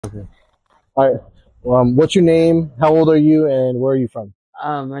Okay. All right. What's your name? How old are you? And where are you from?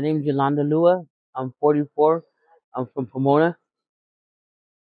 My name's Yolanda. I'm 44. I'm from Pomona.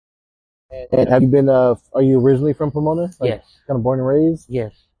 And have you been? Are you originally from Pomona? Like, Yes. kind of born and raised?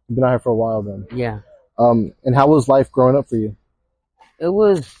 Yes. You've been out here for a while then. Yeah. And how was life growing up for you? It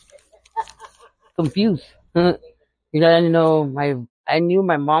was confused. I didn't know I knew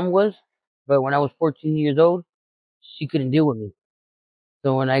my mom was, but when I was 14 years old, she couldn't deal with me.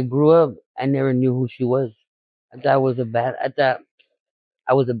 So when I grew up, I never knew who she was. I thought I was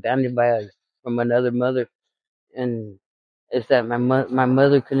abandoned from another mother. And it's that my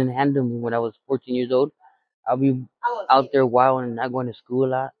mother couldn't handle me when I was 14 years old. I'll be out there wild and not going to school a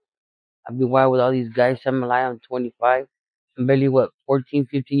lot. I've been wild with all these guys. I'm 25. I'm barely, 14,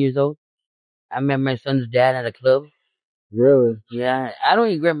 15 years old. I met my son's dad at a club. Really? Yeah, I don't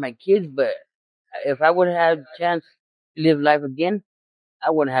regret my kids, but if I would have had a chance to live life again, I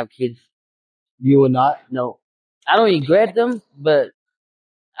wouldn't have kids. You would not? No, I don't regret them, but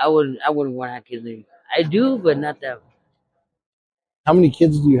I wouldn't want to have kids. I do, but not that. How many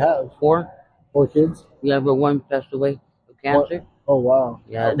kids do you have? Four. Four kids? Yeah, but one passed away of What? cancer. Oh wow.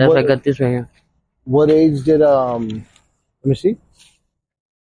 Yeah, that's why I got this right here. What age did Let me see.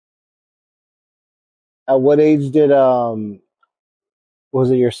 At what age did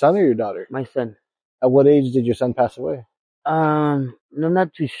was it your son or your daughter? My son. At what age did your son pass away? I'm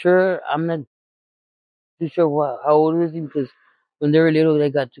not too sure. I'm not too sure how old is he because when they were little, they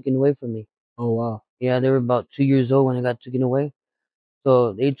got taken away from me. Oh wow. Yeah, they were about 2 years old when they got taken away.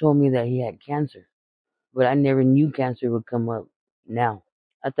 So they told me that he had cancer, but I never knew cancer would come up now.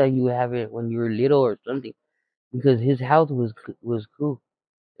 I thought you would have it when you were little or something because his health was cool.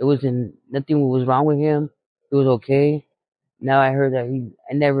 It wasn't nothing was wrong with him. He was okay. Now I heard that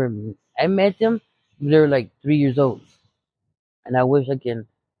I met him. They were like 3 years old, and I wish I can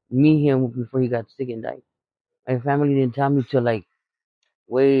meet him before he got sick and died. My family didn't tell me till like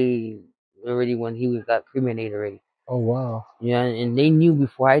way already when got cremated already. Oh wow. Yeah, and they knew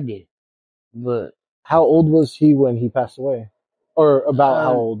before I did. But How old was he when he passed away? Or about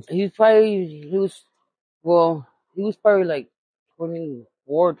how old? well, he was probably like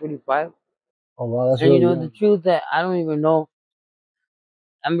 24, 25. Oh wow, that's And really the young. truth that I don't even know,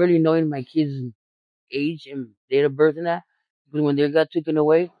 I'm really knowing my kids' age and date of birth and that. Because when they got taken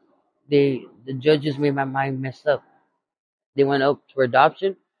away, the judges made my mind messed up. They went up for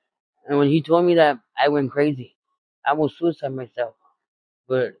adoption, and when he told me that, I went crazy. I almost suicide myself.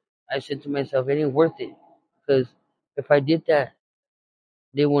 But I said to myself, it ain't worth it. Because if I did that,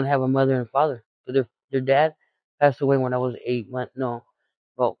 they won't have a mother and father. But their dad passed away when I was 8 months, no,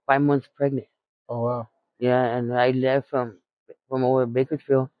 about 5 months pregnant. Oh wow. Yeah, and I left from over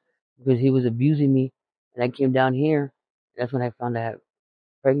Bakersfield because he was abusing me. And I came down here. That's when I found out I was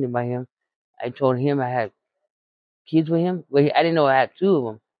pregnant by him. I told him I had kids with him. Well, I didn't know I had two of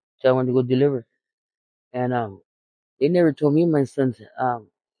them. So I went to go deliver. And they never told me my son's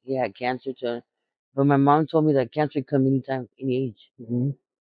he had cancer. But my mom told me that cancer come anytime, any age. Hmm.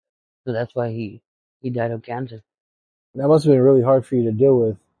 So that's why he died of cancer. That must have been really hard for you to deal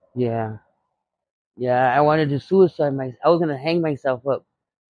with. Yeah, yeah. I wanted to suicide my. I was gonna hang myself up,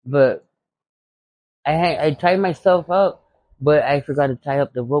 but I tied myself up, but I forgot to tie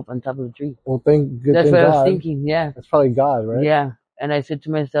up the rope on top of the tree. Well, good That's thing what I was God. thinking. Yeah, That's probably God, right? yeah. And I said to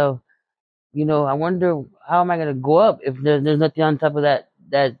myself, I wonder how am I gonna go up if there's nothing on top of that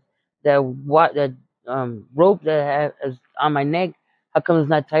rope that is on my neck. How come it's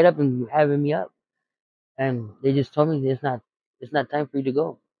not tied up and having me up? And they just told me it's not time for you to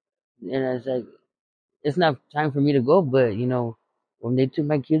go. And I was like, it's not time for me to go, but when they took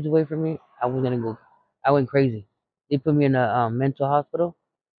my kids away from me, I was gonna go. I went crazy. They put me in a mental hospital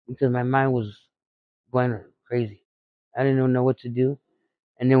because my mind was going crazy. I didn't even know what to do.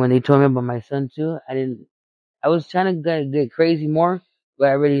 And then when they told me about my son too, I didn't. I was trying to get crazy more, but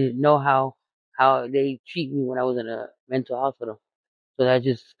I already know how they treat me when I was in a mental hospital. So I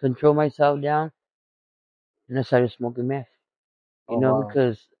just controlled myself down and I started smoking meth. Oh wow.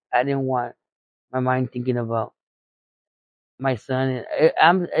 Because I didn't want my mind thinking about my son.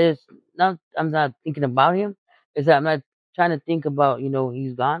 I'm not thinking about him. It's that I'm not trying to think about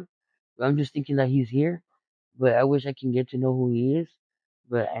he's gone. I'm just thinking that he's here. But I wish I can get to know who he is.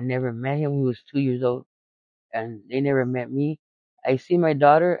 But I never met him. He was 2 years old, and they never met me. I see my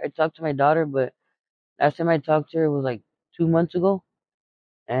daughter. I talked to my daughter, but last time I talked to her was like 2 months ago,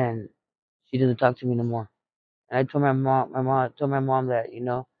 and she doesn't talk to me no more. And I told my mom. My mom told my mom that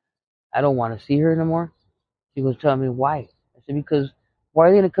I don't want to see her no more. She was telling me why. I said because why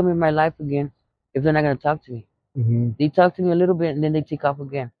are they gonna come in my life again if they're not gonna talk to me? Hmm. They talk to me a little bit and then they take off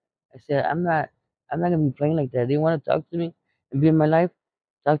again. I said, I'm not gonna be playing like that. They want to talk to me and be in my life.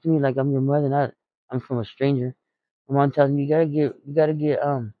 Talk to me like I'm your mother, not I'm from a stranger. My mom tells me you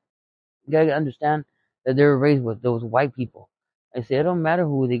gotta understand that they were raised with those white people. I said, it don't matter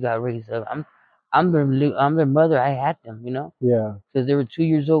who they got raised up. I'm their mother. I had them, Yeah. because they were 2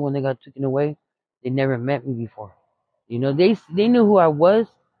 years old when they got taken away. They never met me before. They knew who I was,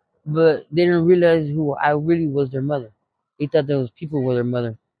 but they didn't realize who I really was their mother. They thought those people were their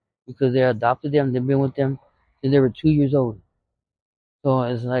mother because they adopted them. They've been with them since they were 2 years old. So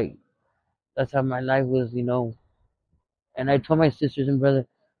it's like that's how my life was. And I told my sisters and brother,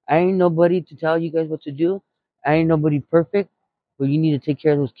 I ain't nobody to tell you guys what to do. I ain't nobody perfect, but you need to take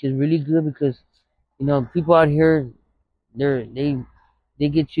care of those kids really good because people out here they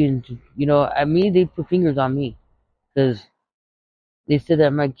get you into I mean they put fingers on me because they said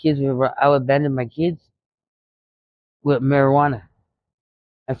that my kids were I would abandon my kids with marijuana.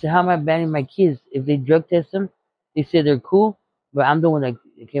 I said, how am I abandoning my kids if they drug test them? They said they're cool, but I'm the one that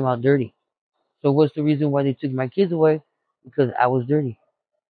came out dirty. So what's the reason why they took my kids away? Because I was dirty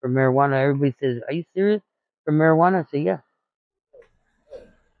for marijuana. Everybody says, are you serious for marijuana? I say, yeah.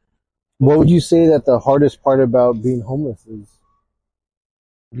 What would you say that the hardest part about being homeless is?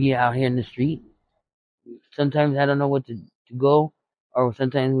 Be out here in the street. Sometimes I don't know what to go, or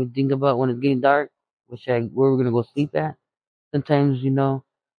sometimes we think about when it's getting dark, where we're gonna go sleep at. Sometimes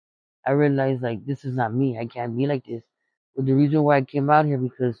I realize like this is not me. I can't be like this. But the reason why I came out here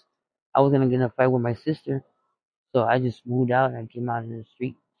because I was gonna get in a fight with my sister, so I just moved out and I came out in the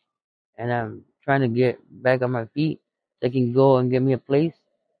street, and I'm trying to get back on my feet so I can go and get me a place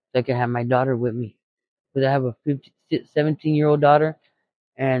so I can have my daughter with me. Because I have a 17-year-old daughter,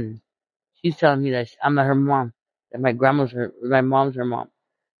 and she's telling me that I'm not her mom, that my mom's her mom.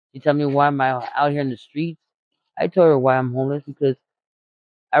 She tell me why am I out here in the streets. I told her why I'm homeless because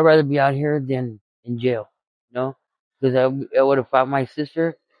I'd rather be out here than in jail, because I would have fought my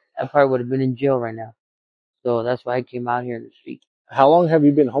sister. I probably would have been in jail right now. So that's why I came out here in the street. How long have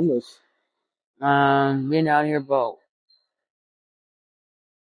you been homeless? Been out here about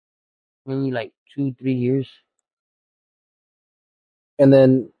maybe like 2, 3 years. And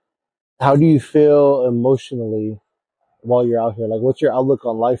then how do you feel emotionally while you're out here? Like, what's your outlook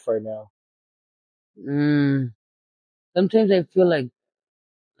on life right now? Mm, Sometimes I feel like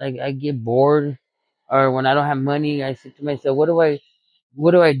I get bored, or when I don't have money, I say to myself, what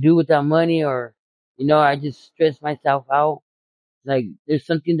do I do with that money? Or I just stress myself out. Like there's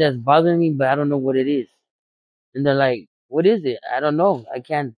something that's bothering me, but I don't know what it is. And they're like, what is it? I don't know. I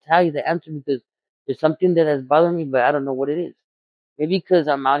can't tell you the answer because there's something that has bothered me, but I don't know what it is. Maybe because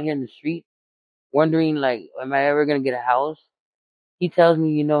I'm out here in the street wondering, like, am I ever going to get a house? He tells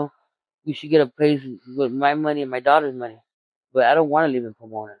me, you should get a place with my money and my daughter's money. But I don't want to live in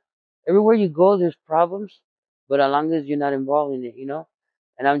Pomona. Everywhere you go, there's problems, but as long as you're not involved in it.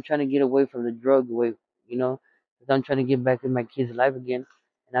 And I'm trying to get away from the drug way, you know, because I'm trying to get back in my kids' life again,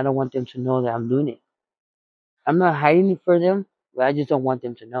 and I don't want them to know that I'm doing it. I'm not hiding it for them, but I just don't want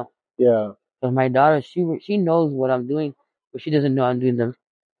them to know. Yeah. Because my daughter, she knows what I'm doing, but she doesn't know I'm doing the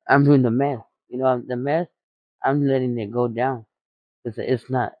meth. The meth, I'm letting it go down because it's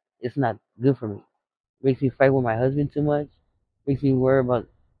not good for me. Makes me fight with my husband too much. Makes me worry about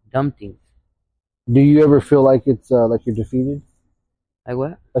dumb things. Do you ever feel like it's like you're defeated? Like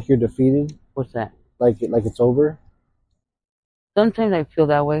what? Like you're defeated? What's that? Like it's over? Sometimes I feel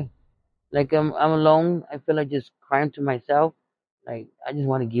that way. Like I'm alone. I feel like just crying to myself. Like I just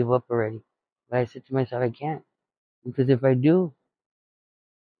want to give up already. But I said to myself, I can't because if I do,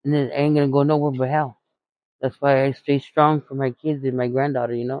 then it ain't gonna go nowhere but hell. That's why I stay strong for my kids and my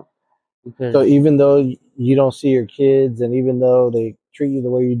granddaughter. Because So even though you don't see your kids, and even though they treat you the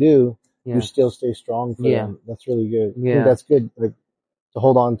way you do, you yeah, still stay strong for yeah, them. That's really good. I think yeah, that's good, like, to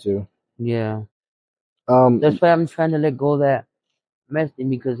hold on to. yeah. Um, That's why I'm trying to let go of that mess thing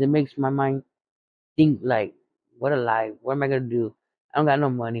because it makes my mind think like, what a life. What am I gonna do? I don't got no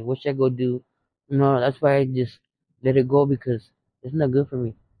money. What should I go do? That's why I just let it go because it's not good for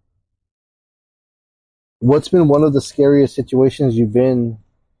me. what's been one of the scariest situations you've been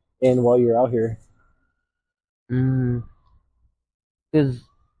in while you're out here? Because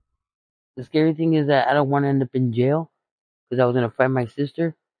the scary thing is that I don't want to end up in jail because I was gonna fight my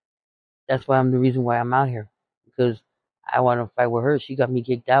sister. That's why I'm the reason why I'm out here because I want to fight with her. She got me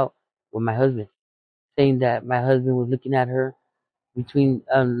kicked out with my husband, saying that my husband was looking at her between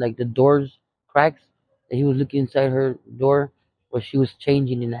like the doors cracks, that he was looking inside her door where she was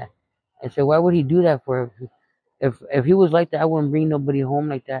changing in that. I said, why would he do that for her? If he was like that, I wouldn't bring nobody home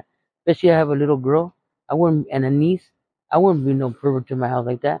like that. Especially I have a little girl. I wouldn't, and a niece, I wouldn't be no pervert to my house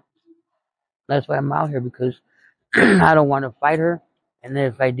like that. That's why I'm out here because I don't want to fight her. And then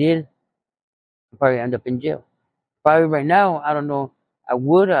if I did, I'd probably end up in jail. Probably right now, I don't know. I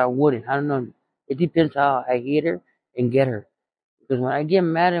would or I wouldn't. I don't know. It depends how I hit her and get her. Because when I get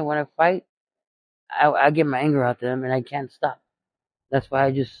mad and when I fight, I get my anger out to them and I can't stop. That's why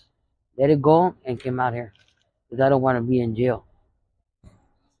I just let it go and came out here. Because I don't want to be in jail.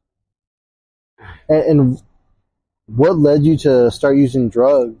 And what led you to start using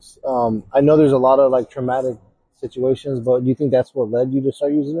drugs? I know there's a lot of like traumatic situations, but do you think that's what led you to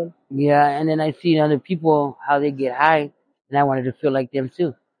start using them? Yeah, and then I see other people, how they get high, and I wanted to feel like them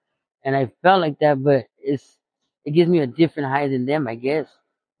too. And I felt like that, but it gives me a different high than them, I guess,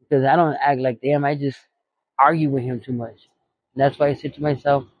 because I don't act like them. I just argue with him too much. And that's why I said to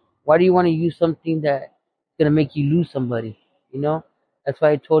myself, why do you want to use something that's gonna make you lose somebody? You know, that's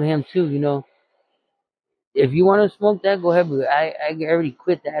why I told him too. You know, if you want to smoke that, go ahead. But I already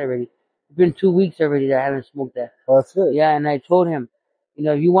quit that already. It's been 2 weeks already that I haven't smoked that. Oh, that's good. Yeah, and I told him, you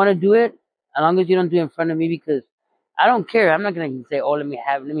know, if you want to do it, as long as you don't do it in front of me, because I don't care. I'm not gonna say, oh, let me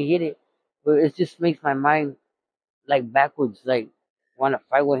hit it, but it just makes my mind like backwards, like want to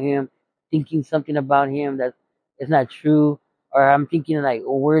fight with him, thinking something about him that is not true, or I'm thinking like,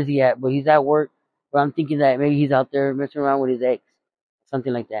 oh, where is he at? But he's at work, but I'm thinking that maybe he's out there messing around with his ex,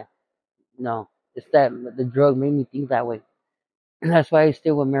 something like that. No, it's that the drug made me think that way. That's why I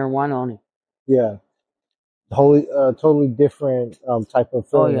stay with marijuana only. Yeah, totally different type of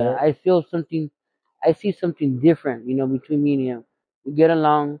Oh feeling, yeah, right? I feel something. I see something different, you know, between me and him. We get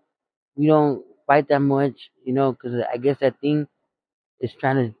along. We don't fight that much, you know, because I guess that thing is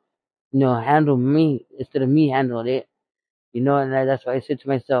trying to, handle me instead of me handling it, you know, and that's why I said to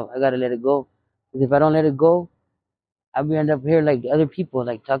myself, I gotta let it go. Because if I don't let it go, I'll be end up here like other people,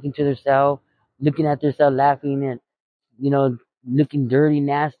 like talking to themselves, looking at themselves, laughing, and you know, looking dirty,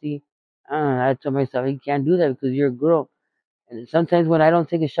 nasty. I told myself, you can't do that because you're a girl. And sometimes when I don't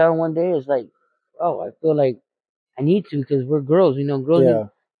take a shower one day, it's like, oh, I feel like I need to because we're girls. You know, girls Yeah,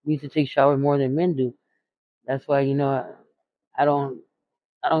 need to take showers more than men do. That's why I don't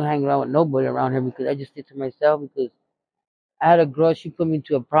I don't hang around with nobody around here because I just stick to myself because I had a girl, she put me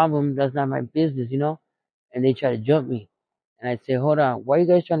into a problem that's not my business, you know, and they try to jump me. And I say, hold on, why are you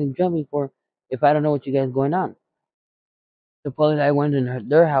guys trying to jump me for if I don't know what you guys going on? Supposedly I went in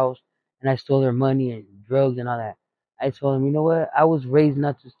their house and I stole their money and drugs and all that. I told them, you know what? I was raised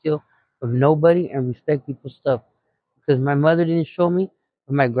not to steal from nobody and respect people's stuff because my mother didn't show me,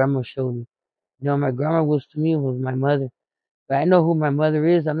 but my grandma showed me. You know, my grandma was to me was my mother. But I know who my mother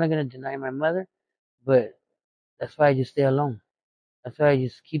is. I'm not gonna deny my mother, but that's why I just stay alone. That's why I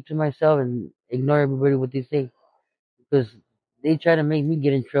just keep to myself and ignore everybody what they say because they try to make me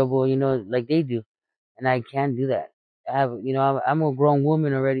get in trouble, you know, like they do, and I can't do that. I'm a grown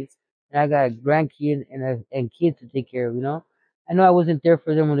woman already, and I got a grandkid and kids to take care of. You know, I know I wasn't there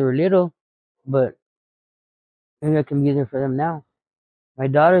for them when they were little, but maybe I can be there for them now. My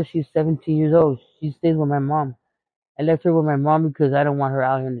daughter, she's 17 years old. She stays with my mom. I left her with my mom because I don't want her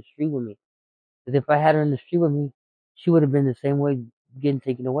out here in the street with me. Because if I had her in the street with me, she would have been the same way getting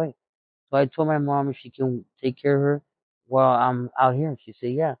taken away. So I told my mom if she can take care of her while I'm out here. She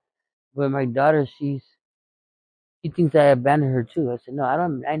said, yeah. But my daughter, she thinks I abandoned her too. I said, no, I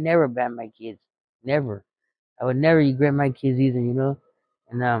don't. I never abandon my kids. Never. I would never regret my kids either, you know.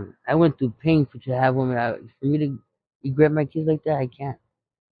 And I went through pain for to have women. For me to regret my kids like that, I can't.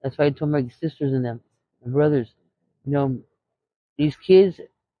 That's why I told my sisters and them, my brothers, you know, these kids,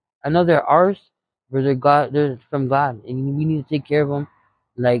 I know they're ours, but they're from God, and we need to take care of them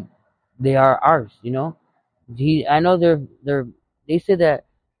like they are ours. You know, I know they say that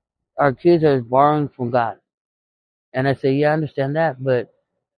our kids are borrowing from God, and I say, yeah, I understand that, but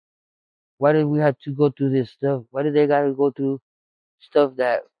why did we have to go through this stuff? Why did they got to go through stuff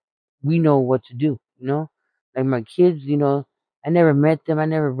that we know what to do? You know, like my kids, you know, I never met them, I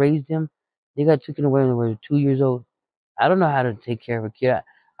never raised them. They got taken away when they were 2 years old. I don't know how to take care of a kid.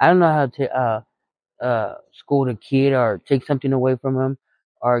 I don't know how to scold a kid or take something away from him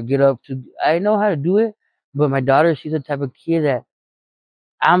or get up to. I know how to do it, but my daughter, she's the type of kid that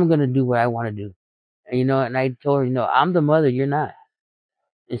I'm gonna do what I want to do. And, you know, and I told her, you know, I'm the mother, you're not.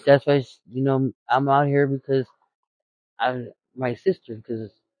 And that's why, you know, I'm out here because I, my sister,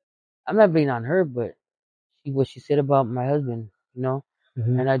 because I'm not being on her, but what she said about my husband, you know.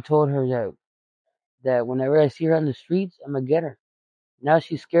 hmm And I told her that whenever I see her on the streets, I'm gonna get her. Now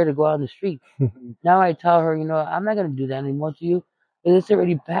she's scared to go out on the street. Now I tell her, you know, I'm not gonna do that anymore to you, 'cause it's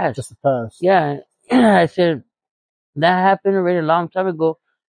already passed. just the past. Yeah, I said that happened already a long time ago.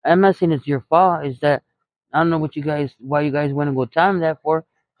 I'm not saying it's your fault. It's that I don't know why you guys want to go tell him that for,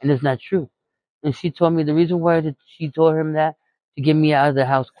 and it's not true. And she told me the reason why that she told him that to get me out of the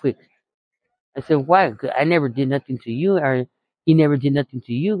house quick. I said, why? 'Cause I never did nothing to you, or he never did nothing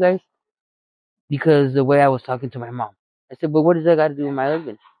to you guys, because the way I was talking to my mom. I said, but what does that got to do with my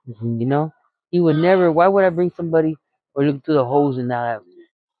husband? Hmm. You know, he would never. Why would I bring somebody or look through the holes in that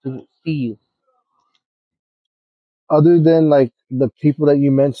to see you? Other than like the people that you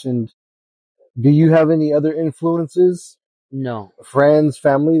mentioned, do you have any other influences, No, friends,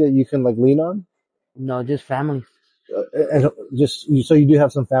 family that you can like lean on? no, just family. And just so you do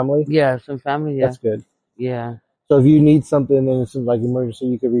have some family. Yeah, some family. Yeah, That's good. yeah. So if you need something and it's like emergency,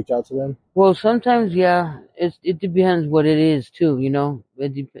 you could reach out to them. Well, sometimes, yeah, it depends what it is too. You know,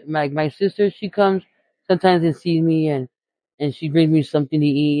 my sister, she comes sometimes and sees me, and she brings me something to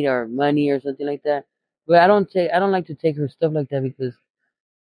eat or money or something like that. But I don't like to take her stuff like that because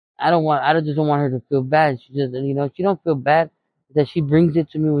just don't want her to feel bad. She just, she don't feel bad that she brings it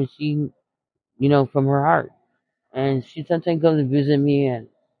to me when she, from her heart. And she sometimes comes and visit me and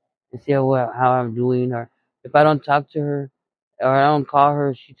see how I'm doing, or if I don't talk to her or I don't call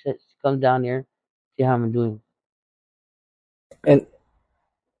her, she comes down here, see how I'm doing. And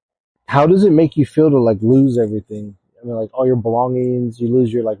how does it make you feel to like lose everything? I mean, like all your belongings, you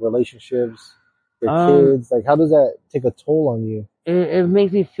lose your like relationships, your Um, kids. Like, how does that take a toll on you? it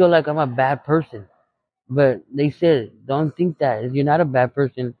makes me feel like I'm a bad person. But they said, don't think that. If you're not a bad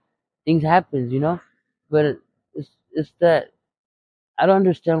person, things happen. But it's that I don't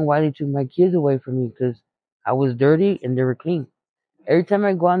understand why they took my kids away from me because I was dirty and they were clean. Every time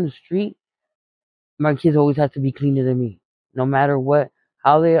I go on the street, my kids always have to be cleaner than me. No matter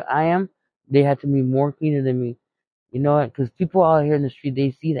how I am, they have to be more cleaner than me. You know what? Because people out here in the street,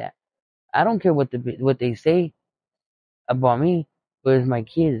 they see that. I don't care what they say about me, but it's my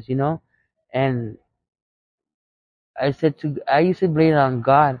kids. And I used to blame it on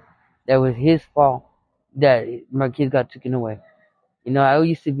God that was His fault that my kids got taken away. I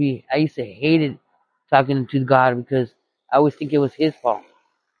used to hate it talking to God because I always think it was His fault.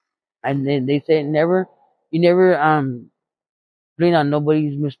 And then they say you never blame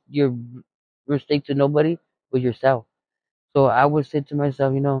on your mistake to nobody but yourself. So I would say to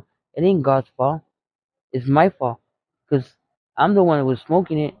myself, it ain't God's fault. It's my fault because I'm the one that was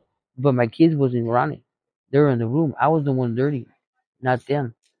smoking it, but my kids wasn't around it. They were in the room. I was the one dirty, not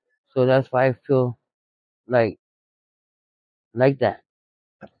them. So that's why I feel like like that.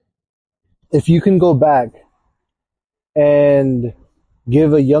 If you can go back and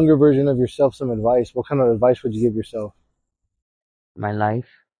give a younger version of yourself some advice, what kind of advice would you give yourself? My life,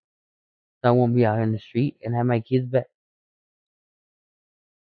 so I won't be out in the street and have my kids back.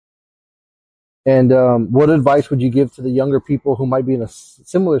 And what advice would you give to the younger people who might be in a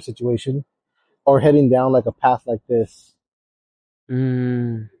similar situation or heading down like a path like this?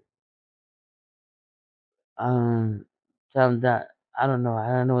 Mm, um, tell them that I don't know. I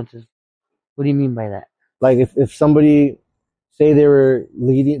don't know what do you mean by that? Like if somebody say they were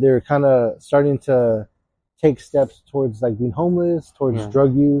kind of starting to take steps towards like being homeless, towards Yeah.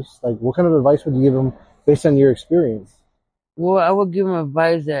 drug use, like what kind of advice would you give them based on your experience? Well, I would give them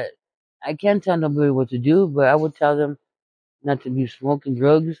advice that I can't tell nobody what to do, but I would tell them not to be smoking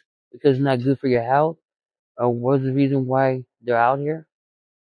drugs because it's not good for your health, or what's the reason why they're out here.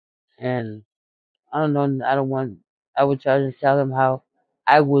 And I don't know. I don't want. I would try to tell them how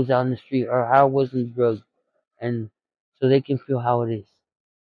I was on the street or how I was in drugs, and so they can feel how it is.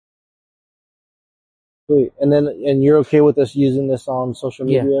 Wait, and you're okay with us using this on social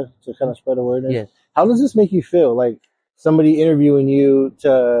Yeah. media to kind of spread awareness? Yes. How does this make you feel? Like somebody interviewing you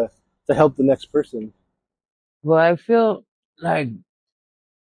to help the next person? Well, I like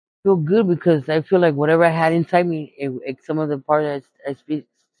feel good because I feel like whatever I had inside me, some of the parts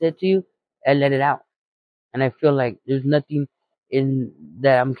said to you, I let it out, and I feel like there's nothing in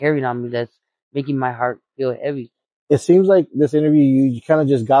that I'm carrying on me that's making my heart feel heavy. It seems like this interview you kind of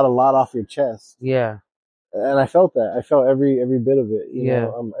just got a lot off your chest, Yeah. and I felt that. I felt every bit of it,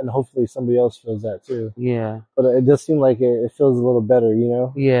 Yeah. and hopefully somebody else feels that too. Yeah. But it does seem like it feels a little better.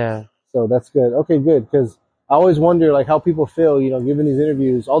 Yeah. So that's good. Okay, good. Because I always wonder like how people feel, giving these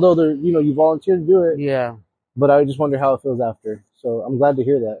interviews. Although you volunteered to do it, Yeah. but I just wonder how it feels after. So I'm glad to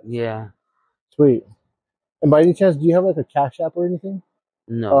hear that. Yeah. Sweet. And by any chance, do you have like a Cash App or anything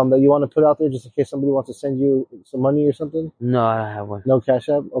No. that you want to put out there just in case somebody wants to send you some money or something? No, I don't have one. No Cash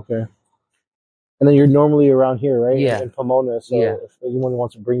App. Okay. And then you're normally around here, right? In Yeah. Pomona. Yeah. So if anyone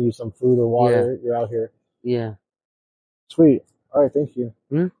wants to bring you some food or Yeah. water, you're out here. Yeah. Sweet. All right. Thank you.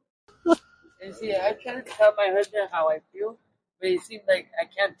 Hmm? And see, I try to tell my husband how I feel, but it seems like I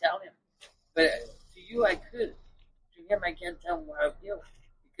can't tell him. But to you. you, I could. To him, I can't tell him how I feel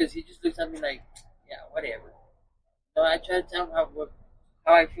because he just looks at me like, yeah, whatever. So I try to tell him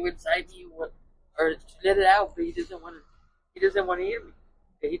how I feel inside me, or to let it out, but he doesn't want to. He doesn't want to hear me.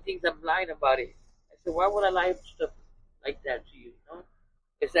 He thinks I'm lying about it. I said, why would I lie stuff like that to you? You know,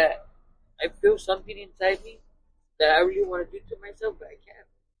 it's that I feel something inside me that I really want to do to myself, but I can't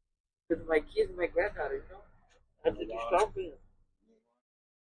because of my kids and my granddaughter. You know, I have to be strong for them.